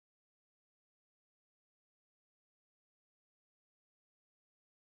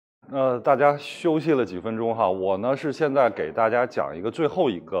大家休息了几分钟哈，我呢是现在给大家讲一个最后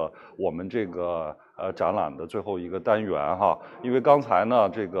一个我们这个展览的最后一个单元哈，因为刚才呢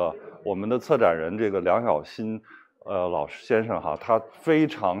这个我们的策展人这个梁晓新老师先生哈，他非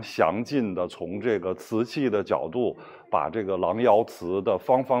常详尽的从这个瓷器的角度，把这个郎窑瓷的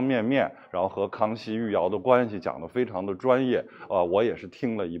方方面面，然后和康熙御窑的关系讲得非常的专业，我也是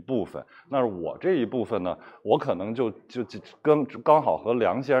听了一部分。那我这一部分呢，我可能就刚好和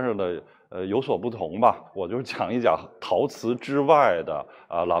梁先生的有所不同吧，我就讲一讲陶瓷之外的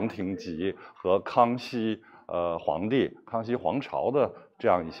郎廷吉和康熙皇帝、康熙皇朝的这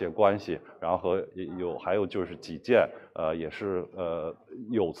样一些关系，然后和还有就是几件也是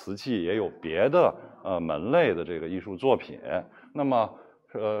有瓷器也有别的门类的这个艺术作品。那么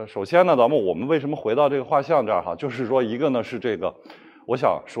首先呢，我们为什么回到这个画像这儿哈？就是说一个呢是这个，我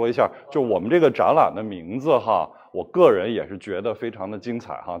想说一下，就我们这个展览的名字哈，我个人也是觉得非常的精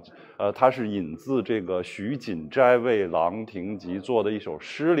彩哈。它是引自这个徐锦斋为郎廷吉做的一首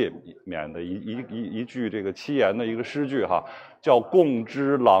诗里面的一句这个七言的一个诗句哈，叫共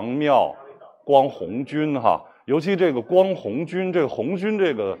知郎庙光红军哈。尤其这个光红军，这个红军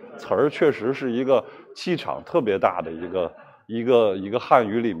这个词儿确实是一个气场特别大的一个汉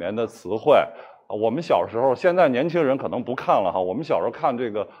语里面的词汇。我们小时候，现在年轻人可能不看了哈。我们小时候看这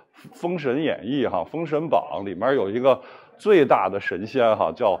个《封神演义》哈，《封神榜》里面有一个最大的神仙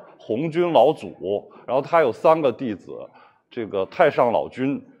哈，叫红军老祖。然后他有3个弟子，这个太上老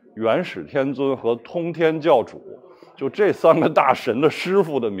君、元始天尊和通天教主。就这3个大神的师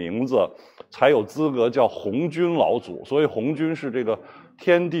傅的名字，才有资格叫红军老祖。所以红军是这个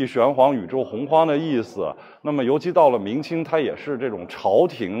天地玄黄、宇宙洪荒的意思。那么尤其到了明清，它也是这种朝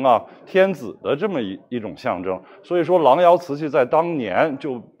廷啊、天子的这么一种象征。所以说，郎窑瓷器在当年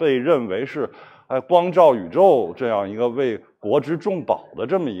就被认为是光照宇宙这样一个为国之重宝的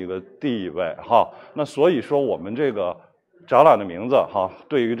这么一个地位哈。那所以说，我们这个展览的名字哈，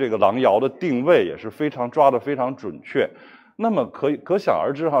对于这个郎窑的定位也是抓得非常准确。那么可想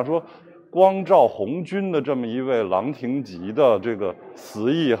而知哈，说光照红军的这么一位郎廷吉的这个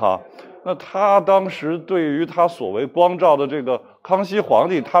词义哈，那他当时对于他所谓光照的这个康熙皇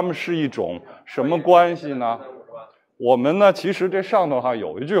帝，他们是一种什么关系呢？我们呢，其实这上头哈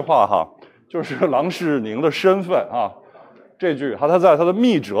有一句话哈，就是郎世宁的身份啊，这句他在他的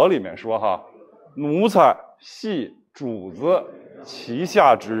密折里面说哈，奴才系主子旗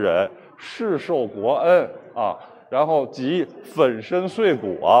下之人，世受国恩啊。然后即粉身碎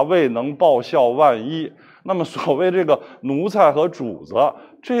骨啊，未能报效万一。那么所谓这个奴才和主子，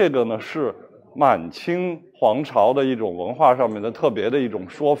这个呢是满清皇朝的一种文化上面的特别的一种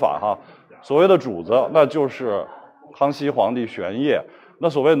说法哈。所谓的主子，那就是康熙皇帝玄烨。那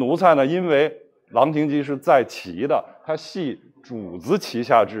所谓奴才呢，因为郎廷吉是在旗的，他系主子旗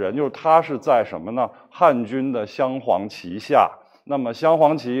下之人，就是他是在什么呢？汉军的镶黄旗下。那么镶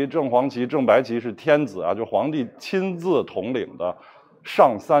黄旗、正黄旗、正白旗是天子啊，就皇帝亲自统领的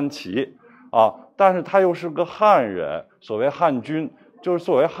上3旗啊。但是他又是个汉人，所谓汉军，就是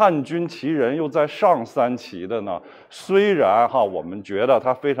所谓汉军旗人又在上3旗的呢。虽然哈，我们觉得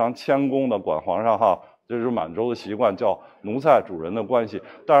他非常谦恭的管皇上哈，这是满洲的习惯，叫奴才主人的关系。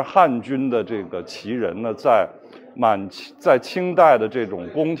但是汉军的这个旗人呢，在清代的这种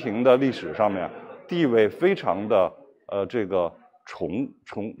宫廷的历史上面，地位非常的这个。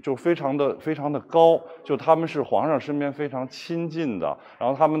就非常的高，就他们是皇上身边非常亲近的，然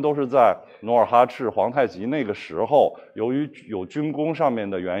后他们都是在努尔哈赤、皇太极那个时候，由于有军功上面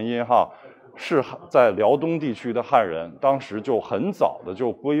的原因哈，是在辽东地区的汉人，当时就很早的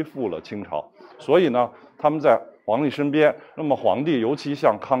就归附了清朝，所以呢，他们在皇帝身边。那么皇帝尤其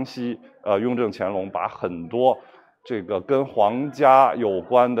像康熙、雍正、乾隆，把很多这个跟皇家有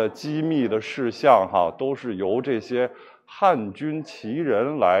关的机密的事项哈，都是由这些汉军旗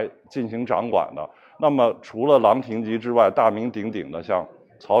人来进行掌管的。那么除了郎廷吉之外，大名鼎鼎的像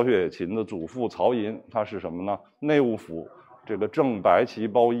曹雪芹的祖父曹寅，他是什么呢？内务府这个正白旗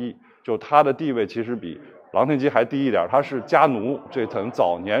包衣，就他的地位其实比郎廷吉还低一点，他是家奴，这可能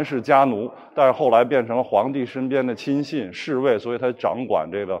早年是家奴，但是后来变成了皇帝身边的亲信侍卫，所以他掌管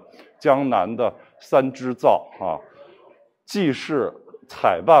这个江南的3织造啊，既是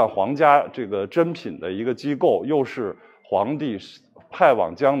采办皇家这个珍品的一个机构，又是皇帝派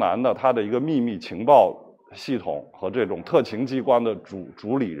往江南的他的一个秘密情报系统和这种特情机关的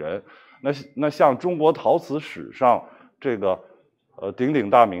主理人。那像中国陶瓷史上这个鼎鼎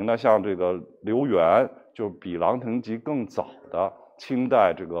大名的，像这个刘源，就比郎廷吉更早的清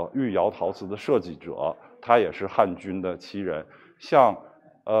代这个御窑陶瓷的设计者，他也是汉军的旗人。像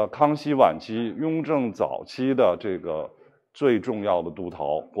康熙晚期、雍正早期的这个最重要的督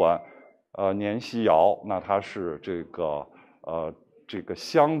陶官。年希尧，那他是这个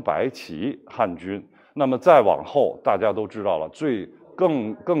镶白旗汉军。那么再往后，大家都知道了，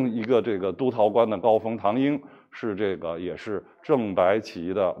更一个这个督陶官的高峰，唐英是这个也是正白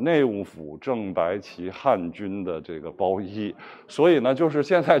旗的内务府正白旗汉军的这个包衣。所以呢，就是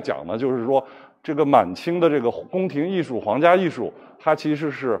现在讲呢，就是说这个满清的这个宫廷艺术、皇家艺术，它其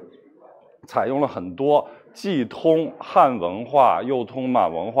实是采用了很多既通汉文化又通满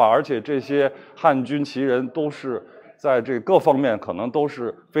文化，而且这些汉军旗人都是在这各方面可能都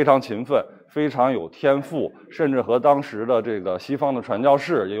是非常勤奋、非常有天赋，甚至和当时的这个西方的传教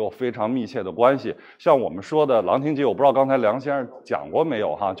士也有非常密切的关系。像我们说的郎廷吉，我不知道刚才梁先生讲过没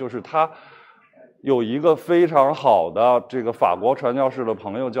有哈，就是他有一个非常好的这个法国传教士的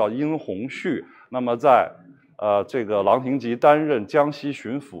朋友叫殷洪绪，那么在这个郎廷吉担任江西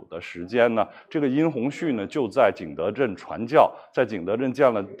巡抚的时间呢，这个殷洪绪呢就在景德镇传教，在景德镇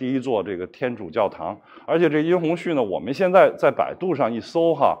建了第一座这个天主教堂。而且这殷洪绪呢，我们现在在百度上一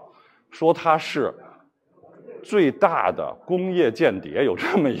搜哈，说他是最大的工业间谍，有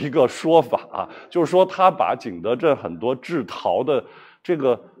这么一个说法，就是说他把景德镇很多制陶的这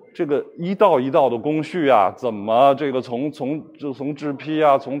个一道一道的工序啊，怎么这个从制坯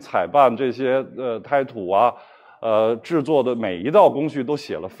啊，从采办这些胎土啊，制作的每一道工序都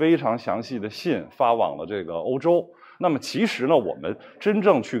写了非常详细的信，发往了这个欧洲。那么其实呢，我们真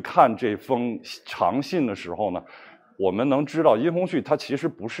正去看这封长信的时候呢，我们能知道殷洪绪他其实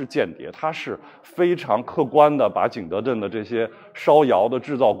不是间谍，他是非常客观的把景德镇的这些烧窑的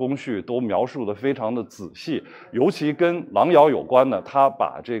制造工序都描述的非常的仔细，尤其跟郎窑有关的，他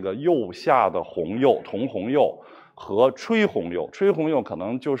把这个釉下的红釉、铜红釉和吹红釉，吹红釉可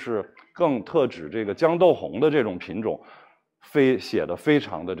能就是更特指这个豇豆红的这种品种，写的非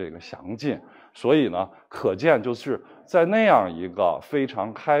常的这个详尽。所以呢，可见就是在那样一个非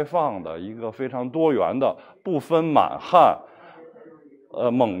常开放的、一个非常多元的、不分满汉、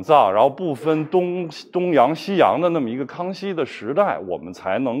蒙藏，然后不分东洋西洋的那么一个康熙的时代，我们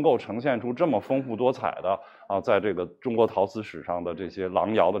才能够呈现出这么丰富多彩的在这个中国陶瓷史上的这些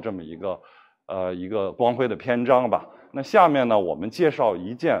郎窑的这么一个光辉的篇章吧。那下面呢，我们介绍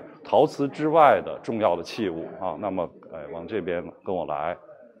一件陶瓷之外的重要的器物啊。那么，往这边跟我来。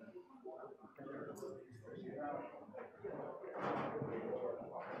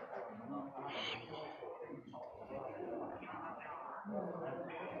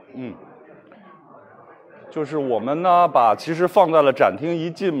就是我们呢，其实放在了展厅一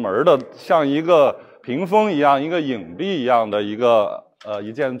进门的，像一个屏风一样、一个影壁一样的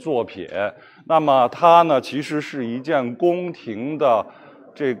一件作品。那么它呢，其实是一件宫廷的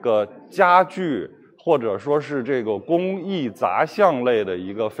这个家具，或者说是这个工艺杂项类的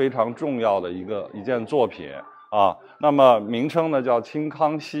一个非常重要的一件作品啊。那么名称呢叫清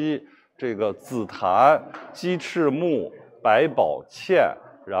康熙这个紫檀、鸡翅木、百宝嵌。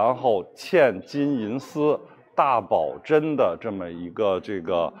然后嵌金银丝、大宝针的这么一个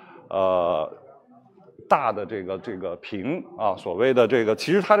大的这个屏啊，所谓的这个，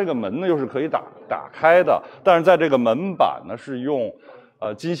其实它这个门呢又是可以打开的，但是在这个门板呢是用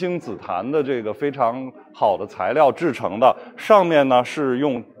金星紫檀的这个非常好的材料制成的，上面呢是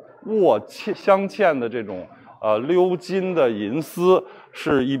用镶嵌的这种鎏金的银丝。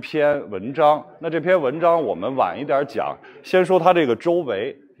是一篇文章，那这篇文章我们晚一点讲。先说它这个周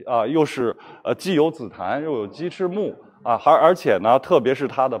围又是既有紫檀又有鸡翅木而且呢，特别是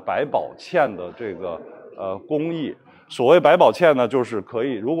它的百宝嵌的这个工艺。所谓百宝嵌呢，就是可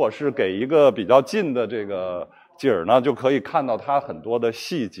以，如果是给一个比较近的这个景儿呢，就可以看到它很多的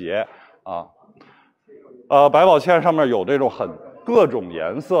细节百宝嵌上面有这种各种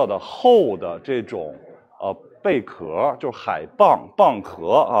颜色的厚的这种贝壳，就是海蚌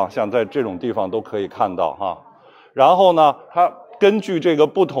壳像在这种地方都可以看到然后呢，它根据这个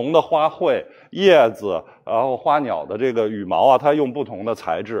不同的花卉、叶子，然后花鸟的这个羽毛它用不同的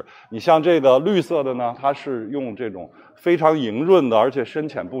材质。你像这个绿色的呢，它是用这种非常莹润的，而且深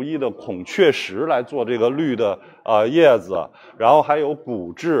浅不一的孔雀石来做这个绿的叶子，然后还有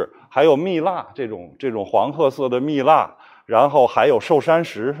骨质，还有蜜蜡这种黄褐色的蜜蜡，然后还有寿山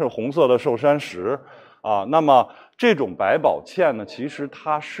石，是红色的寿山石。那么这种百宝嵌呢，其实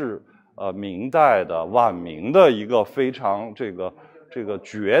它是明代的晚明的一个非常这个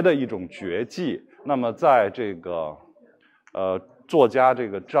绝的一种绝技。那么在这个作家这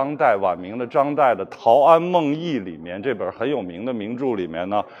个晚明的张岱的《陶庵梦忆》里面，这本很有名的名著里面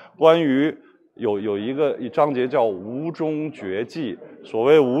呢，关于有一章节叫吴中绝技。所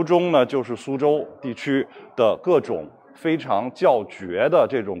谓吴中呢，就是苏州地区的各种非常较绝的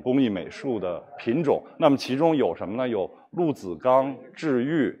这种工艺美术的品种。那么其中有什么呢？有陆子冈制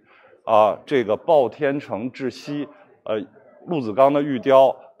玉这个鲍天成制锡，陆子冈的玉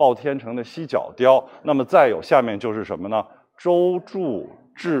雕，鲍天成的犀角雕。那么再有下面就是什么呢？周铸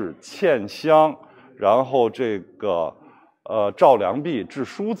制嵌香，然后这个赵良弼制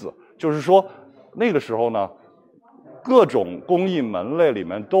梳子。就是说那个时候呢，各种工艺门类里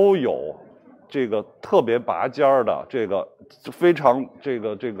面都有这个特别拔尖儿的，这个非常这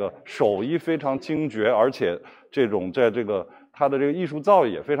个手艺非常精绝，而且这种在这个他的这个艺术造诣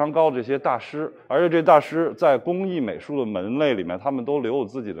也非常高的这些大师，而且这大师在工艺美术的门类里面，他们都留有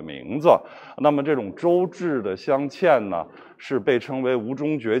自己的名字。那么这种周制的镶嵌呢，是被称为吴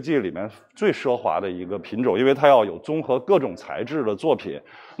中绝技里面最奢华的一个品种，因为它要有综合各种材质的作品。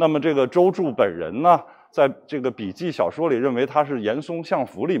那么这个周铸本人呢，在这个笔记小说里认为他是严嵩相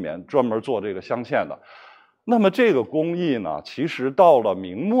府里面专门做这个镶嵌的。那么这个工艺呢，其实到了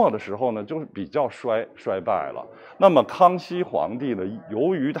明末的时候呢，就是比较衰败了。那么康熙皇帝呢，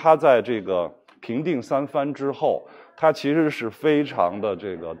由于他在这个平定三藩之后，他其实是非常的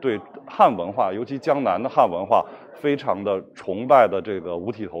这个对汉文化，尤其江南的汉文化非常的崇拜的这个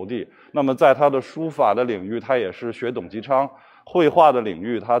五体投地。那么在他的书法的领域，他也是学董其昌；绘画的领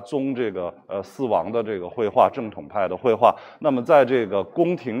域，他宗这个四王的这个绘画，正统派的绘画。那么在这个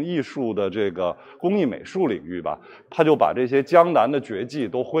宫廷艺术的这个工艺美术领域吧，他就把这些江南的绝技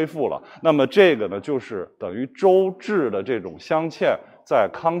都恢复了。那么这个呢，就是等于周制的这种镶嵌，在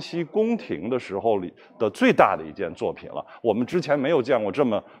康熙宫廷的时候里的最大的一件作品了。我们之前没有见过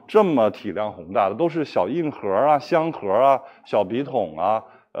这么体量宏大的，都是小硬盒啊、香盒啊、小笔筒啊、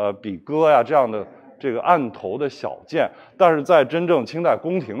笔鸽呀这样的这个案头的小件。但是在真正清代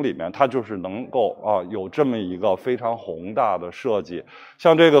宫廷里面，它就是能够有这么一个非常宏大的设计。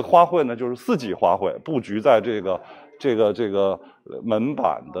像这个花卉呢，就是4季花卉，布局在这个门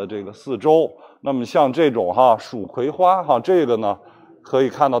板的这个四周。那么像这种蜀葵花这个呢，可以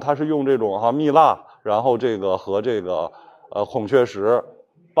看到它是用这种蜜蜡，然后这个和这个孔雀石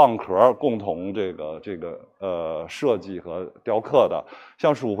蚌壳共同设计和雕刻的。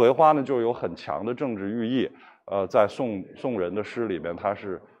像蜀葵花呢，就有很强的政治寓意。在宋人的诗里边，它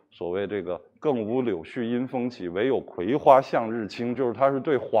是所谓这个更无柳絮因风起，唯有葵花向日倾，就是它是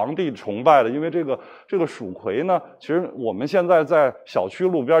对皇帝崇拜的。因为这个蜀葵呢，其实我们现在在小区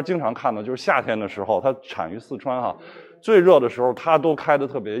路边经常看到，就是夏天的时候，它产于四川最热的时候它都开得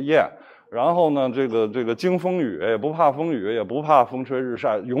特别艳。然后呢，这个经风雨也不怕风雨，也不怕风吹日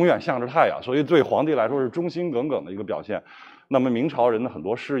晒，永远向着太阳，所以对皇帝来说是忠心耿耿的一个表现。那么明朝人的很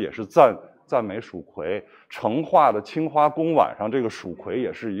多诗也是赞美蜀葵，成化的青花宫碗上这个蜀葵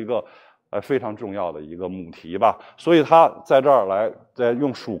也是一个非常重要的一个母题吧。所以他在这儿再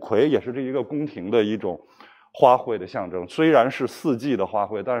用蜀葵，也是这一个宫廷的一种花卉的象征。虽然是4季的花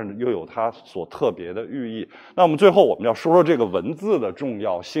卉，但是又有它所特别的寓意。那么最后我们要说说这个文字的重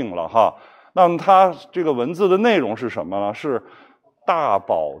要性了那么它这个文字的内容是什么呢？是大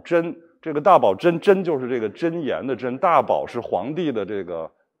宝箴。这个大宝箴，箴就是这个箴言的箴，大宝是皇帝的这个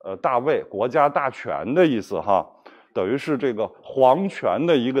大位，国家大权的意思等于是这个皇权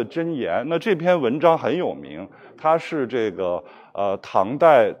的一个箴言。那这篇文章很有名，它是这个唐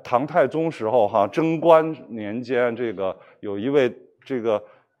太宗时候贞观年间，这个有一位这个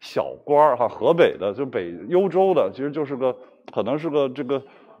小官河北的，就北幽州的，其实就是可能是个这个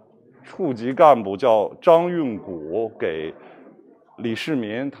处级干部，叫张运古，给李世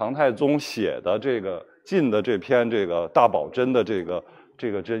民唐太宗写的进的这篇这个大宝箴的这个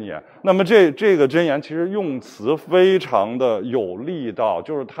箴言。那么这个箴言其实用词非常的有力道，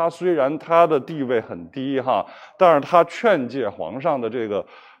就是他虽然他的地位很低但是他劝诫皇上的这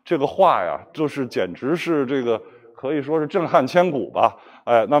个话呀，就是简直是这个可以说是震撼千古吧。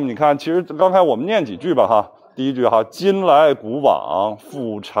那么你看，其实刚才我们念几句吧第一句今来古往，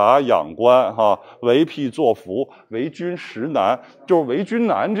复察养官为辟作福，为君实难。就是为君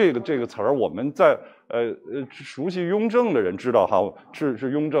难这个词儿，我们在熟悉雍正的人知道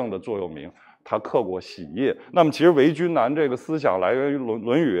是雍正的座右铭，他刻过洗印。那么其实为君难这个思想来源于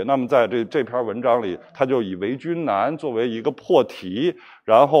论语。那么在这篇文章里，他就以为君难作为一个破题，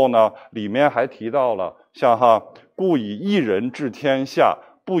然后呢里面还提到了像故以一人治天下，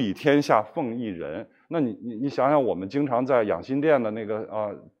不以天下奉一人。那你想想，我们经常在养心殿的那个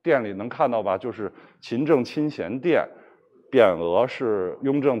店里能看到吧，就是勤政亲贤殿，匾额是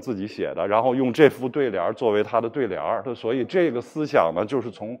雍正自己写的，然后用这副对联作为他的对联。所以这个思想呢，就是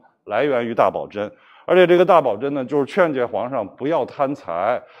来源于大宝箴。而且这个大宝箴呢，就是劝诫皇上不要贪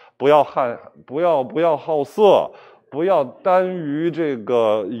财，不要好色，不要耽于这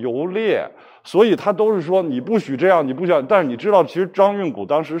个游猎，所以他都是说你不许这样，你不许。但是你知道，其实张运古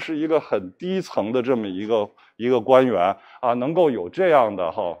当时是一个很低层的这么一个官员啊，能够有这样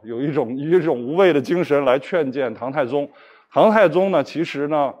的有一种无畏的精神来劝谏唐太宗。唐太宗呢，其实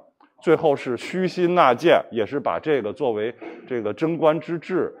呢，最后是虚心纳谏，也是把这个作为这个贞观之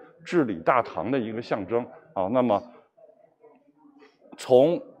治、治理大唐的一个象征啊。那么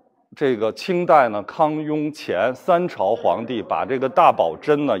从这个清代呢，康雍乾三朝皇帝把这个大宝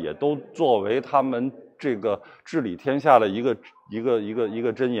箴呢，也都作为他们这个治理天下的一个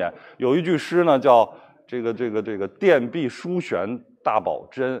箴言。有一句诗呢，叫这个殿壁书悬大宝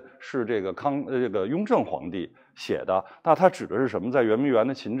箴，是这个雍正皇帝写的。那他指的是什么？在圆明园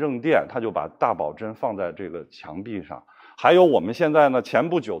的勤政殿，他就把大宝箴放在这个墙壁上。还有我们现在呢，前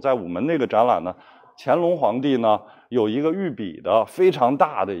不久在午门那个展览呢，乾隆皇帝呢有一个御笔的非常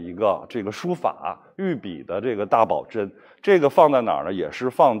大的一个这个书法御笔的这个大宝箴，这个放在哪儿呢？也是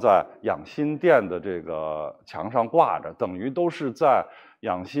放在养心殿的这个墙上挂着，等于都是在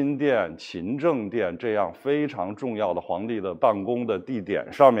养心殿、勤政殿这样非常重要的皇帝的办公的地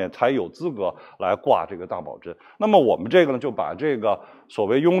点上面才有资格来挂这个大宝箴。那么我们这个呢，就把这个所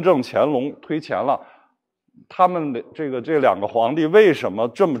谓雍正、乾隆推前了。他们的这两个皇帝为什么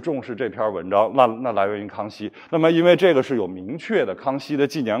这么重视这篇文章？那来源于康熙。那么因为这个是有明确的康熙的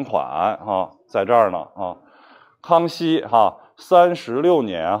纪年款在这儿呢康熙36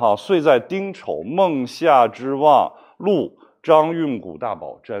年岁在丁丑，孟夏之望录张运古大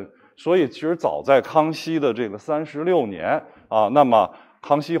宝箴。所以其实早在康熙的这个36年那么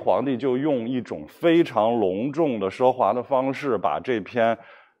康熙皇帝就用一种非常隆重的奢华的方式，把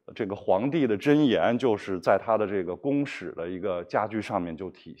这个皇帝的箴言，就是在他的这个宫室的一个家具上面就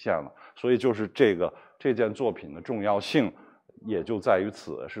体现了。所以就是这件作品的重要性，也就在于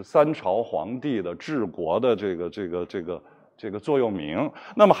此，是三朝皇帝的治国的这个座右铭。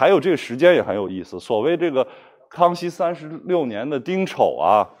那么还有这个时间也很有意思，所谓这个康熙36年的丁丑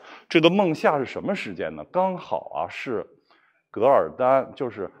这个孟夏是什么时间呢？刚好是噶尔丹，就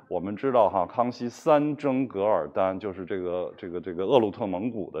是我们知道康熙3征噶尔丹，就是这个厄鲁特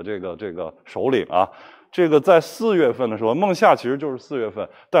蒙古的这个首领这个在4月份的时候，孟夏其实就是4月份，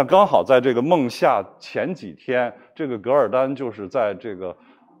但刚好在这个孟夏前几天，这个噶尔丹就是在这个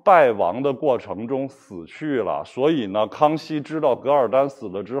败亡的过程中死去了。所以呢，康熙知道噶尔丹死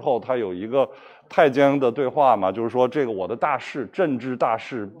了之后，他有一个太监的对话嘛，就是说这个我的大事，政治大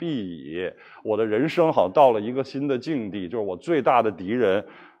事毕矣，我的人生到了一个新的境地，就是我最大的敌人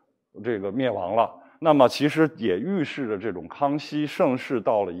这个灭亡了。那么其实也预示着这种康熙盛世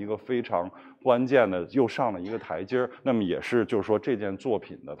到了一个非常关键的，又上了一个台阶。那么也是就是说这件作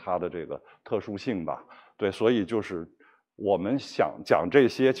品的它的这个特殊性吧。对，所以就是我们想讲这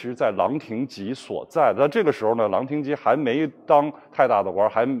些，其实在郎廷吉所在的这个时候呢，郎廷吉还没当太大的官，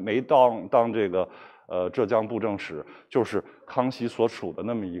还没当这个浙江布政使，就是康熙所处的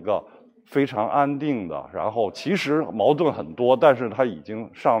那么一个非常安定的，然后其实矛盾很多，但是他已经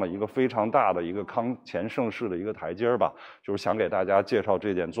上了一个非常大的一个康乾盛世的一个台阶吧，就是想给大家介绍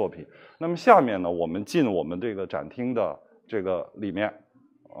这件作品。那么下面呢，我们进我们这个展厅的这个里面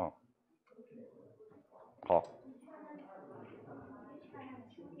好。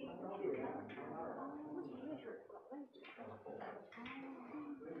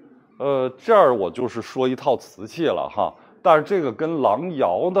这儿我就是说一套瓷器了但是这个跟郎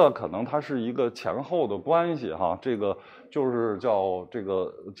窑的可能它是一个前后的关系这个就是叫这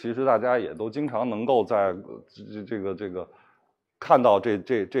个，其实大家也都经常能够在这个看到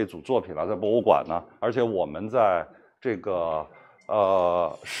这组作品了，在博物馆呢。而且我们在这个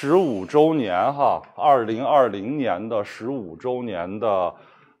15周年2020年的15周年的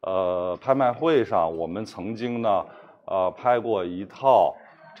拍卖会上，我们曾经呢拍过一套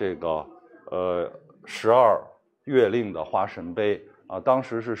这个12月令的花神杯当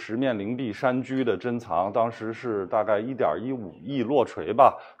时是10面灵璧山居的珍藏，当时是大概1.15亿落锤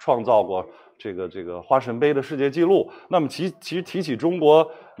吧，创造过这个花神杯的世界纪录。那么其实提起中国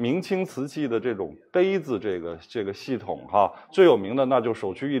明清瓷器的这种杯子这个系统最有名的那就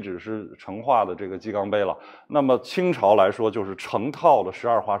首屈一指是成化的这个鸡缸杯了。那么清朝来说就是成套的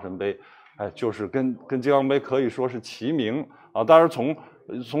12花神杯，就是跟鸡缸杯可以说是齐名当然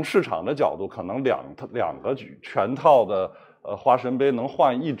从市场的角度，可能两个全套的花神杯能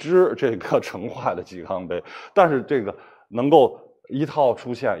换一只这个成化的鸡缸杯，但是这个能够一套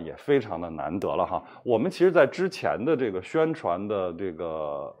出现也非常的难得了我们其实在之前的这个宣传的这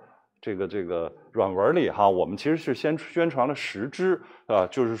个软文里我们其实是先宣传了10只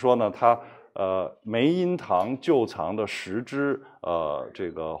就是说呢，它梅荫堂旧藏的10只这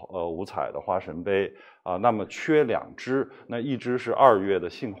个五彩的花神杯那么缺2只，那一只是2月的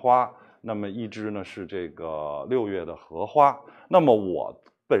杏花，那么一只呢是这个6月的荷花。那么我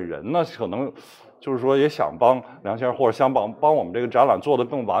本人呢，可能就是说也想帮梁先生，或者想帮我们这个展览做得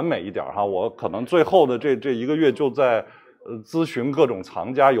更完美一点哈。我可能最后的这1个月就在咨询各种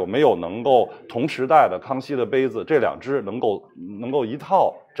藏家有没有能够同时代的康熙的杯子，这2只能够一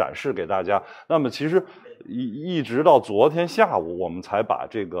套展示给大家。那么其实一直到昨天下午，我们才把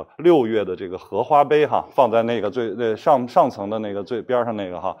这个6月的这个荷花杯哈放在那个上层的那个最边上那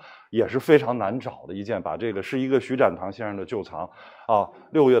个哈，也是非常难找的一件，把这个是一个徐展堂先生的旧藏啊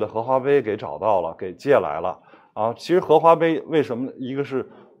，6月的荷花杯给找到了，给借来了啊。其实荷花杯为什么一个是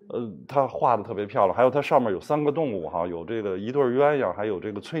它画的特别漂亮，还有它上面有3个动物哈，有这个一对鸳鸯，还有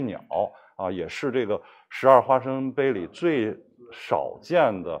这个翠鸟啊，也是这个12花生杯里最少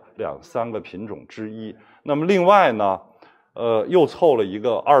见的2、3个品种之一。那么另外呢，又凑了一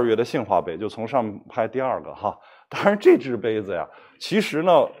个2月的杏花杯，就从上拍第2个哈。当然这只杯子呀，其实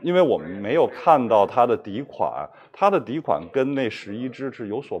呢，因为我们没有看到它的底款，它的底款跟那11只是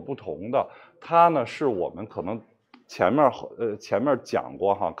有所不同的。它呢是我们可能前面讲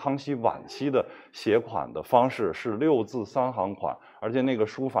过哈，康熙晚期的写款的方式是6字3行款，而且那个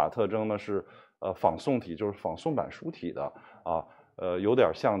书法特征呢是仿宋体，就是仿宋版书体的啊。有点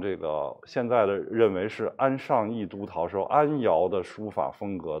像这个现在的认为是安尚义督陶时候安窑的书法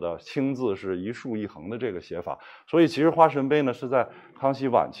风格的青字是一竖一横的这个写法，所以其实花神杯呢是在康熙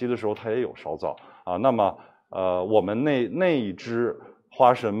晚期的时候它也有烧造啊。那么我们那一只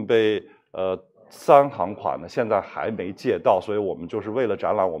花神杯3行款呢现在还没借到，所以我们就是为了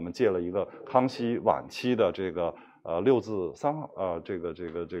展览，我们借了一个康熙晚期的这个6字这个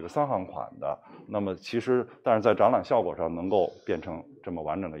3行款的。那么其实但是在展览效果上能够变成这么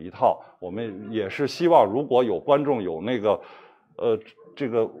完整的一套，我们也是希望如果有观众有那个这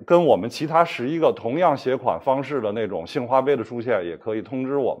个跟我们其他11个同样写款方式的那种杏花杯的出现，也可以通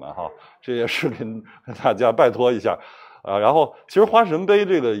知我们哈，这也是跟大家拜托一下然后其实花神杯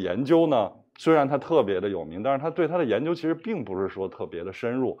这个研究呢，虽然它特别的有名，但是它对它的研究其实并不是说特别的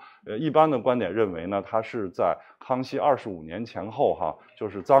深入。一般的观点认为呢，它是在康熙25年前后哈，就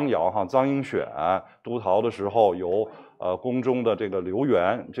是臧尧哈臧英选督陶的时候，由宫中的这个刘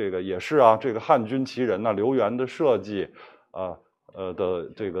源，这个也是啊，这个汉军旗人呢刘源的设计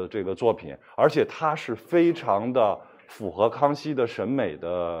的这个作品，而且它是非常的符合康熙的审美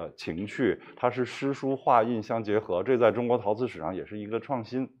的情趣，它是诗书画印相结合，这在中国陶瓷史上也是一个创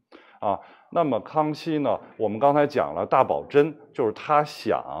新啊。那么康熙呢，我们刚才讲了大宝珍，就是他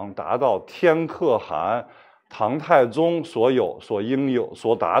想达到天可汗唐太宗所应有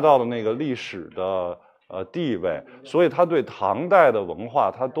所达到的那个历史的地位，所以他对唐代的文化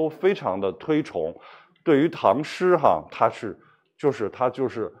他都非常的推崇。对于唐诗哈，他就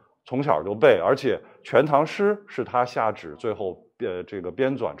是从小就背，而且全唐诗是他下旨最后这个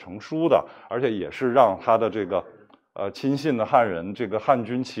编纂成书的，而且也是让他的这个亲信的汉人，这个汉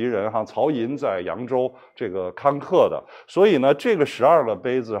军旗人哈曹寅在扬州这个刊刻的。所以呢，这个12个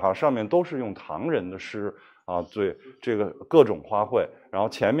杯子哈上面都是用唐人的诗啊，对这个各种花卉，然后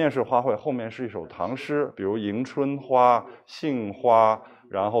前面是花卉，后面是一首唐诗，比如迎春花、杏花，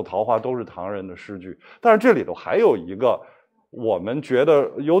然后桃花都是唐人的诗句。但是这里头还有一个我们觉得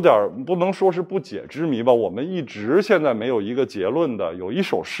有点不能说是不解之谜吧，我们一直现在没有一个结论的，有一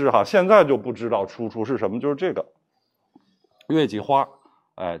首诗哈，现在就不知道出处是什么，就是这个月季花，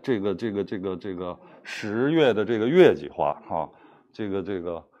哎，这个10月的这个月季花哈，这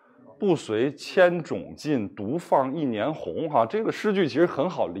个不随千种尽，独放一年红哈，这个诗句其实很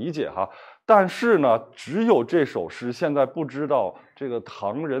好理解哈，但是呢，只有这首诗现在不知道这个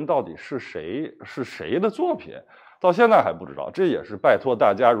唐人到底是谁的作品，到现在还不知道。这也是拜托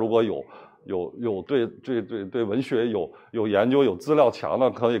大家，如果有对文学有研究、有资料强的，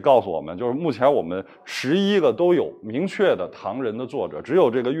可以告诉我们。就是目前我们11个都有明确的唐人的作者，只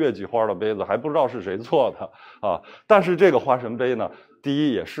有这个月季花的杯子还不知道是谁做的啊。但是这个花神杯呢，第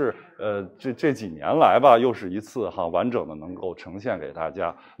一也是这几年来吧，又是一次哈完整的能够呈现给大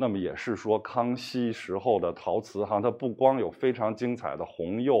家。那么也是说康熙时候的陶瓷哈，它不光有非常精彩的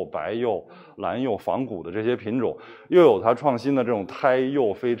红釉、白釉、蓝釉、仿古的这些品种，又有它创新的这种胎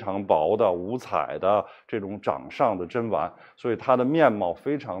釉非常薄的五彩的这种掌上的珍玩，所以它的面貌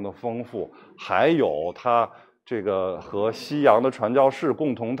非常的丰富。还有它这个和西洋的传教士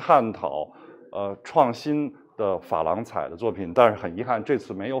共同探讨创新的珐琅彩的作品，但是很遗憾这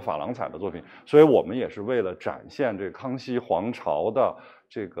次没有珐琅彩的作品，所以我们也是为了展现这康熙皇朝的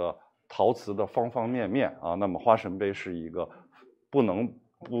这个陶瓷的方方面面啊。那么花神杯是一个不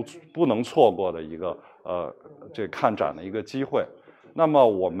能错过的一个这看展的一个机会。那么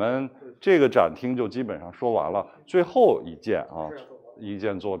我们这个展厅就基本上说完了，最后一件啊，一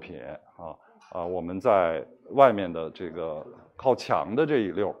件作品我们在外面的这个靠墙的这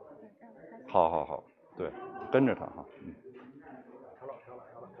一溜，好，对，跟着他哈，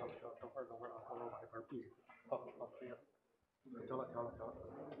等会儿啊，我把这块闭上。好，可以了。调了。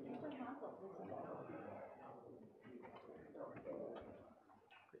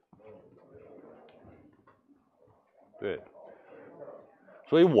对。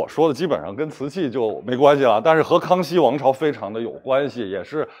所以我说的基本上跟瓷器就没关系了，但是和康熙王朝非常的有关系，也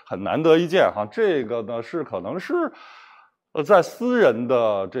是很难得一见哈。这个呢是可能是在私人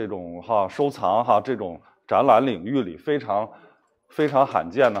的这种收藏这种展览领域里非常罕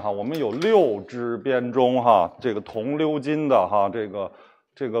见的哈。我们有6只编钟这个铜鎏金的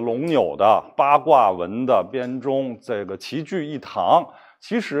这个龙钮的八卦纹的编钟，这个齐聚一堂。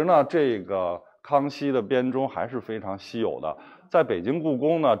其实呢，这个康熙的编钟还是非常稀有的。在北京故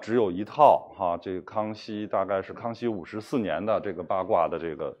宫呢，只有一套这个康熙大概是康熙54年的这个八卦的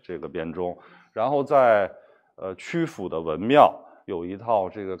这个编钟，然后在曲阜的文庙有一套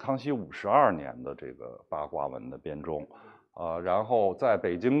这个康熙52年的这个八卦纹的编钟，然后在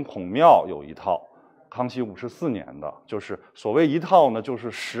北京孔庙有一套康熙54年的，就是所谓一套呢，就是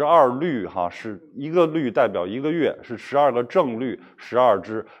12律是一个律代表一个月，是12个正律12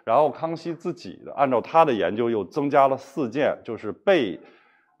只。然后康熙自己的按照他的研究又增加了4件，就是备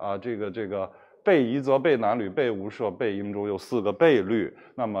这个备夷则备南吕备无赦备英州又4个备律，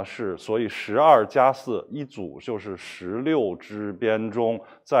那么所以12加4一组就是16只编钟，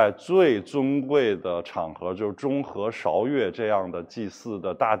在最尊贵的场合，就是中和韶乐这样的祭祀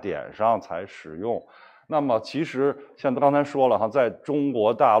的大典上才使用。那么其实像刚才说了在中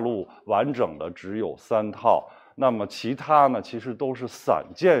国大陆完整的只有3套，那么其他呢其实都是散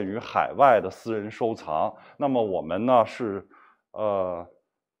见于海外的私人收藏。那么我们呢是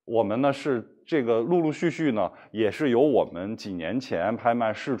这个陆陆续续呢，也是由我们几年前拍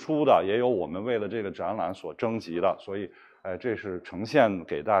卖释出的，也有我们为了这个展览所征集的，所以这是呈现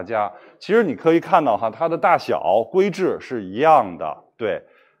给大家。其实你可以看到它的大小规制是一样的，对，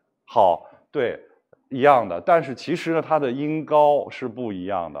对。一样的，但是其实呢，它的音高是不一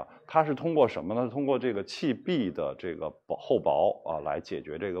样的。它是通过什么呢？通过这个器壁的这个厚薄来解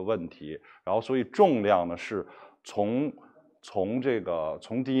决这个问题。然后，所以重量呢是从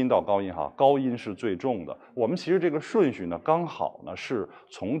低音到高音高音是最重的。我们其实这个顺序呢，刚好呢是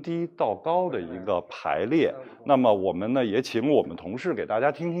从低到高的一个排列。那么我们呢也请我们同事给大家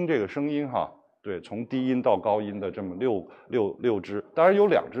听听这个声音对，从低音到高音的这么六只，当然有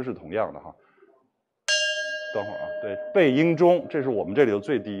2只是同样的等会儿对，备英钟，这是我们这里的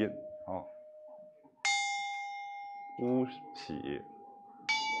最低音乌起、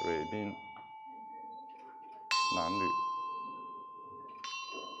蕊宾、南吕，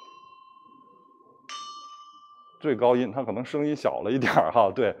最高音它可能声音小了一点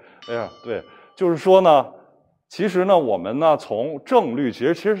对，对，就是说呢，其实呢，我们呢从正律，其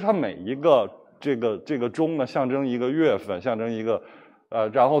实它每一个这个钟呢象征一个月份，象征一个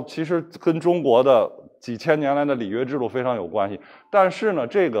然后其实跟中国的几千年来的礼乐制度非常有关系。但是呢，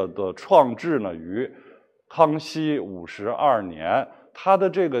这个的创制呢于康熙52年，他的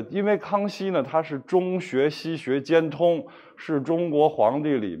这个因为康熙呢他是中学西学兼通，是中国皇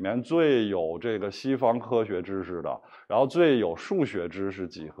帝里面最有这个西方科学知识的，然后最有数学知识、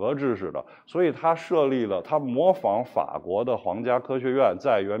几何知识的，所以他设立了，他模仿法国的皇家科学院，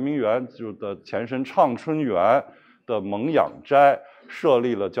在圆明园的前身畅春园的蒙养斋设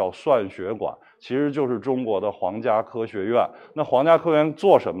立了叫算学馆，其实就是中国的皇家科学院。那皇家科学院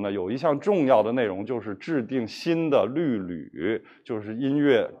做什么呢？有一项重要的内容就是制定新的律吕，就是音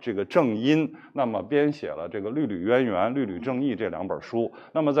乐这个正音。那么编写了这个《律吕渊源》《律吕正义》这2本书。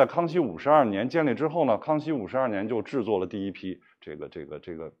那么在康熙52年建立之后呢，康熙52年就制作了第一批这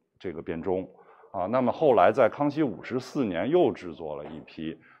个编钟那么后来在康熙54年又制作了一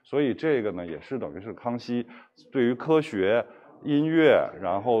批。所以这个呢也是等于是康熙对于科学、音乐，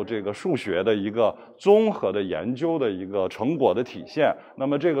然后这个数学的一个综合的研究的一个成果的体现。那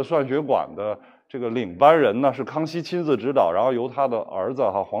么这个算学馆的这个领班人呢是康熙亲自指导，然后由他的儿子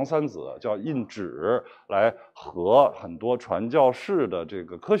皇三子叫胤祉来和很多传教士的这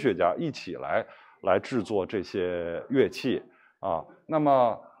个科学家一起来制作这些乐器那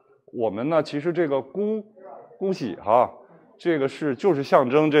么我们呢其实这个姑喜这个就是象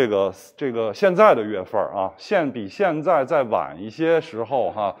征这个现在的月份比现在再晚一些时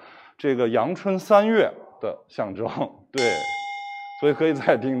候这个阳春3月的象征，对，所以可以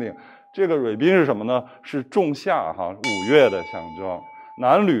再听听。这个蕊宾是什么呢？是仲夏5月的象征。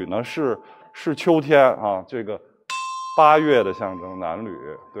南吕呢是秋天这个8月的象征南吕，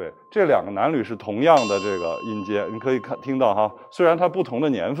对，这2个南吕是同样的这个音阶，你可以听到哈，虽然它不同的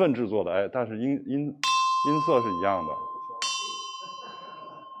年份制作的，哎，但是音色是一样的。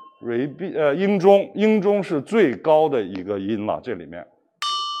英中是最高的一个音了，这里面，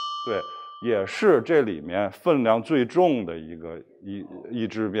对，也是这里面分量最重的一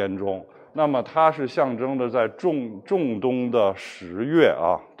支编钟。那么它是象征着在仲冬的10月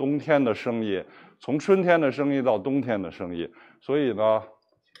啊，冬天的声音，从春天的声音到冬天的声音。所以呢，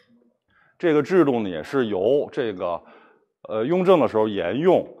这个制度呢也是由这个雍正的时候沿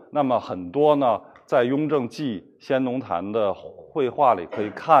用。那么很多呢，在雍正记先农坛的绘画里可以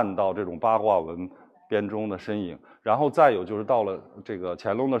看到这种八卦纹编钟的身影。然后再有就是到了这个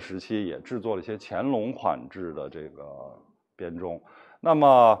乾隆的时期，也制作了一些乾隆款制的这个编钟。那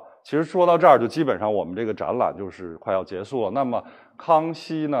么其实说到这儿，就基本上我们这个展览就是快要结束了。那么康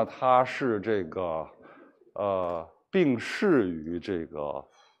熙呢，他是这个病逝于这个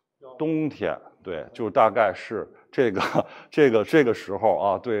冬天，对，就大概是这个时候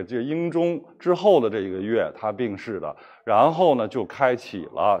啊，对，这英中之后的这一个月他病逝的。然后呢，就开启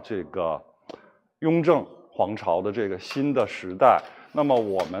了这个雍正皇朝的这个新的时代。那么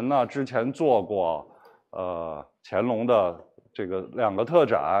我们呢之前做过乾隆的这个2个特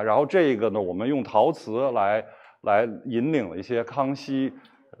展，然后这个呢我们用陶瓷来引领了一些康熙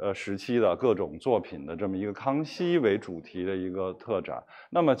时期的各种作品的这么一个康熙为主题的一个特展。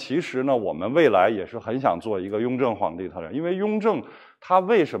那么其实呢，我们未来也是很想做一个雍正皇帝特展，因为雍正他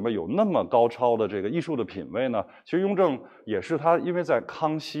为什么有那么高超的这个艺术的品位呢？其实雍正也是他因为在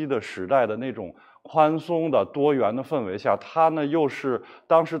康熙的时代的那种宽松的多元的氛围下，他呢又是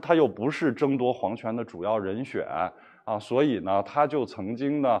当时他又不是争夺皇权的主要人选啊，所以呢他就曾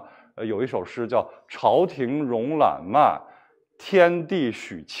经呢有一首诗叫“朝廷容览慢，天地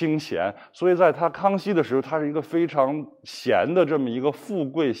许清闲”。所以在他康熙的时候，他是一个非常闲的这么一个富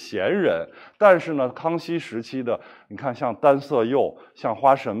贵闲人。但是呢，康熙时期的你看，像单色釉、像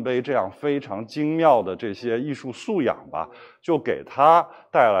花神杯这样非常精妙的这些艺术素养吧，就给他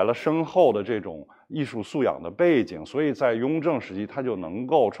带来了深厚的这种艺术素养的背景。所以在雍正时期，他就能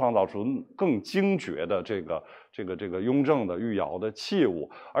够创造出更精绝的这个雍正的御窑的器物。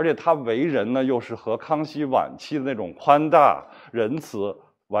而且他为人呢，又是和康熙晚期的那种宽大仁慈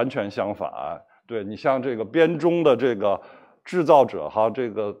完全相反。对，你像这个编钟的这个制造者哈，这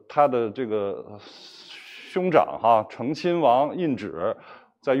个他的这个兄长哈，承亲王胤祉，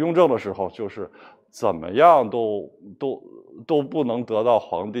在雍正的时候就是怎么样都不能得到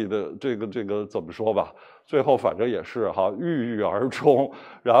皇帝的这个怎么说吧，最后反正也是哈郁郁而终。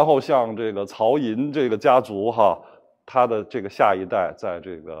然后像这个曹寅这个家族哈，他的这个下一代在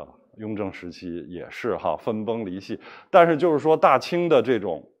这个雍正时期也是哈分崩离析。但是就是说大清的这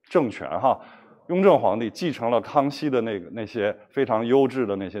种政权哈，雍正皇帝继承了康熙的那些非常优质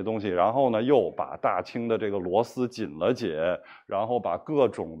的那些东西，然后呢又把大清的这个螺丝紧了紧，然后把各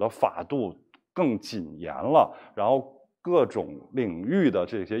种的法度更谨严了，然后各种领域的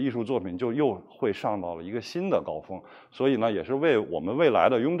这些艺术作品就又会上到了一个新的高峰。所以呢，也是为我们未来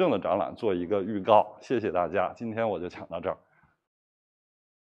的雍正的展览做一个预告。谢谢大家，今天我就讲到这儿。